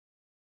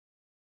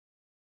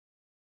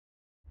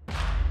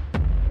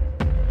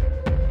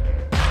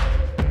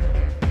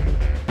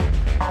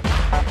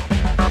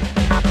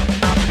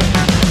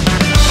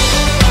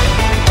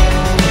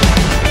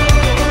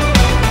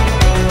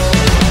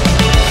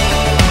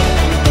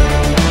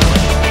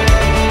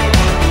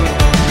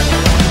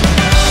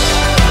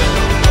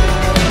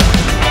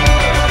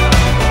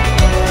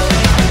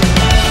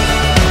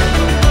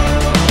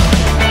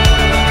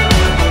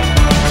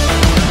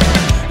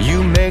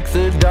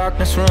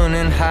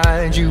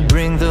died, you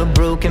bring the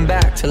broken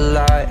back to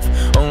life.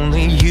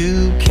 Only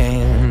you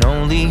can,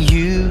 only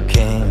you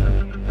can.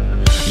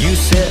 You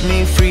set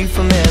me free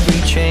from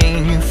every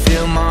chain, you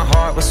fill my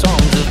heart with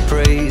songs of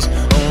praise.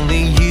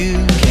 Only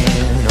you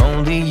can,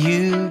 only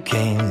you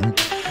can.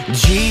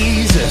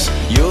 Jesus,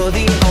 you're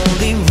the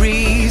only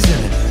reason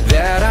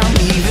that I'm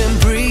even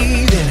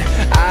breathing.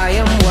 I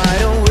am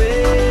wide awake.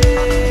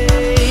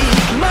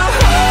 My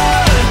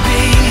heart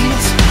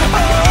beats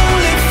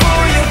only for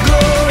your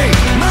glory.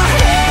 My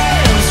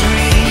hands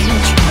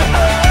reach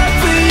up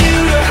for you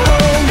to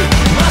hold me.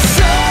 My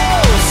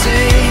soul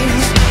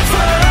sings,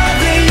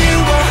 Father, you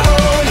are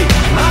holy.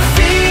 My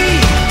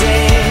feet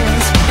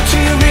dance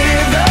to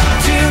rhythm,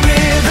 to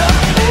rhythm.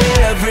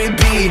 Every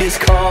beat is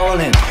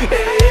calling,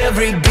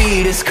 every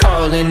beat is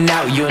calling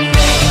out your name.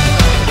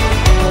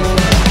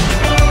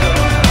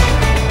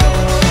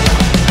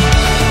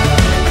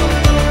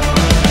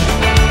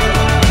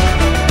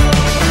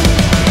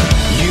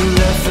 You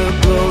left the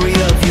glory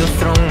of your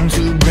throne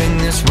to bring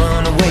this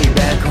runaway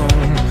back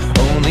home.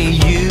 Only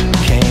you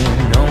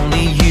can,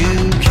 only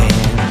you can.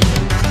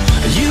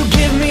 You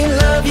give me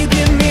love, you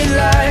give me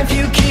life,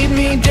 you keep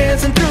me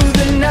dancing through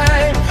the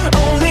night.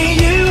 Only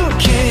you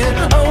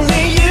can,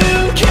 only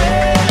you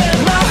can.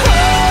 My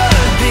heart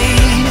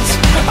beats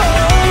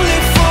only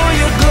for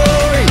your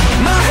glory.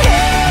 My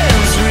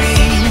hands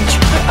reach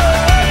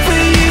up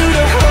for you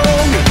to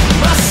hold me.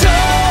 My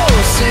soul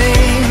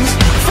sings,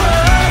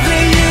 Father,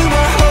 you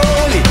are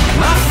holy.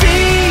 My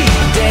feet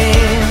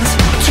dance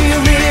to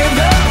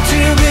rhythm, to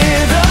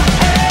rhythm.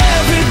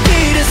 Every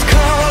beat is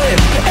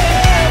calling,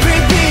 every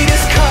beat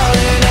is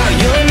calling out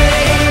your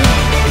name.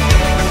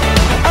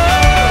 Oh,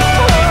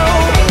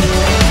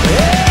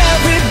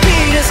 every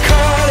beat is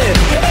calling,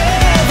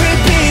 every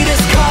beat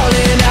is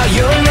calling out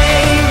your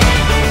name.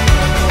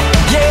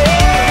 Yeah.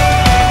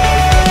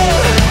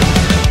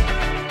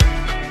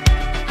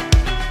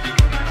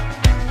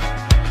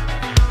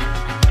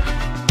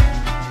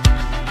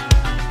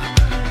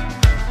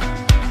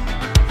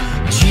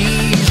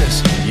 Jesus,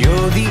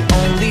 you're the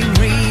only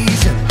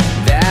reason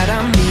that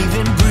I'm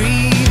even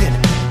breathing.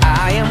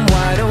 I am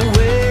wide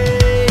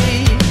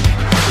awake.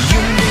 You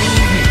move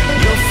me,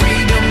 your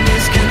freedom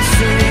is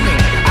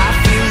consuming. I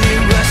feel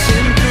it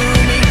rushing through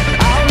me.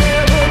 I'll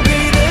never be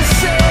the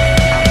same.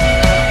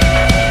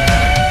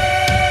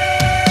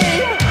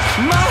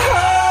 My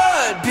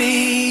heart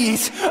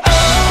beats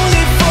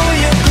only for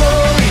your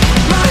glory.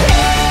 My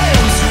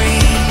hands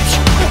reach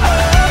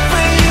up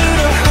for you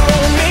to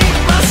hold me.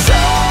 My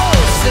soul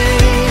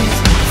sings,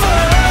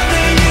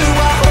 Father, you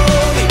are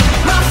holy.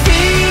 My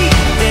feet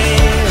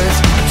dance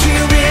to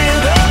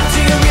rhythm,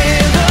 to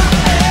rhythm.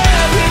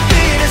 Every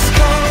beat is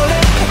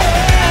calling,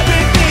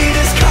 every beat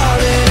is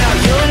calling out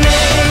your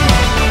name.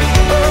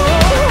 Oh,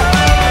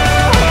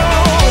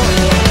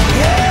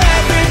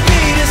 every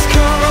beat is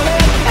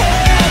calling,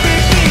 every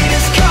beat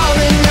is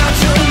calling out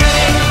your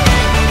name.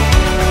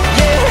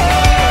 Yeah,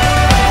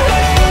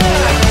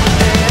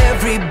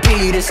 every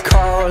beat is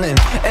calling,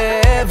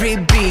 every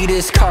beat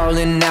is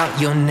calling out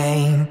your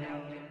name.